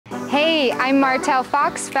Hey, I'm Martell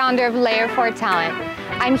Fox, founder of Layer 4 Talent.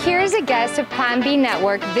 I'm here as a guest of Plan B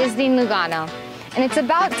Network visiting Lugano, and it's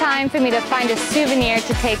about time for me to find a souvenir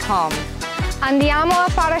to take home. Andiamo a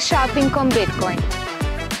fare shopping con Bitcoin.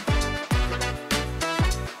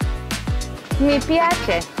 Mi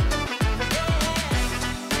piace.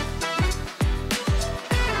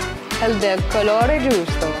 È del colore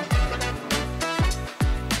giusto.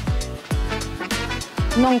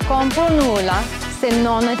 Non compro nulla se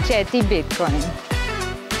non accetti Bitcoin.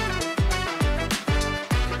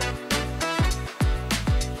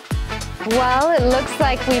 Well, it looks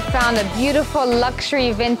like we found a beautiful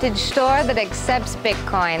luxury vintage store that accepts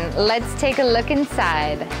Bitcoin. Let's take a look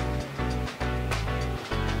inside.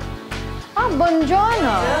 Oh,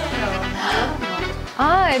 buongiorno.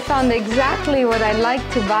 Ah, I found exactly what I'd like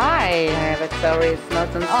to buy. Yeah, but sorry, it's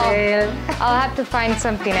not on sale. I'll have to find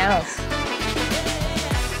something else.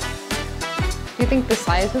 Do you think the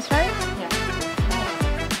size is right? Yeah.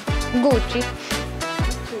 Gucci.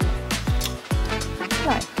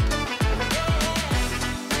 Right.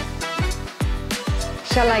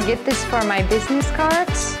 Shall I get this for my business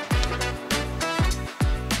cards?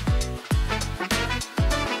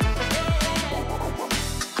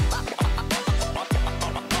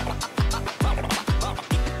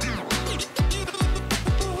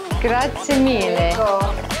 Grazie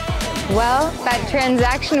mille. Well, that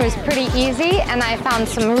transaction was pretty easy and I found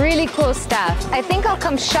some really cool stuff. I think I'll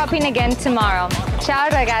come shopping again tomorrow. Ciao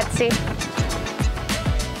ragazzi.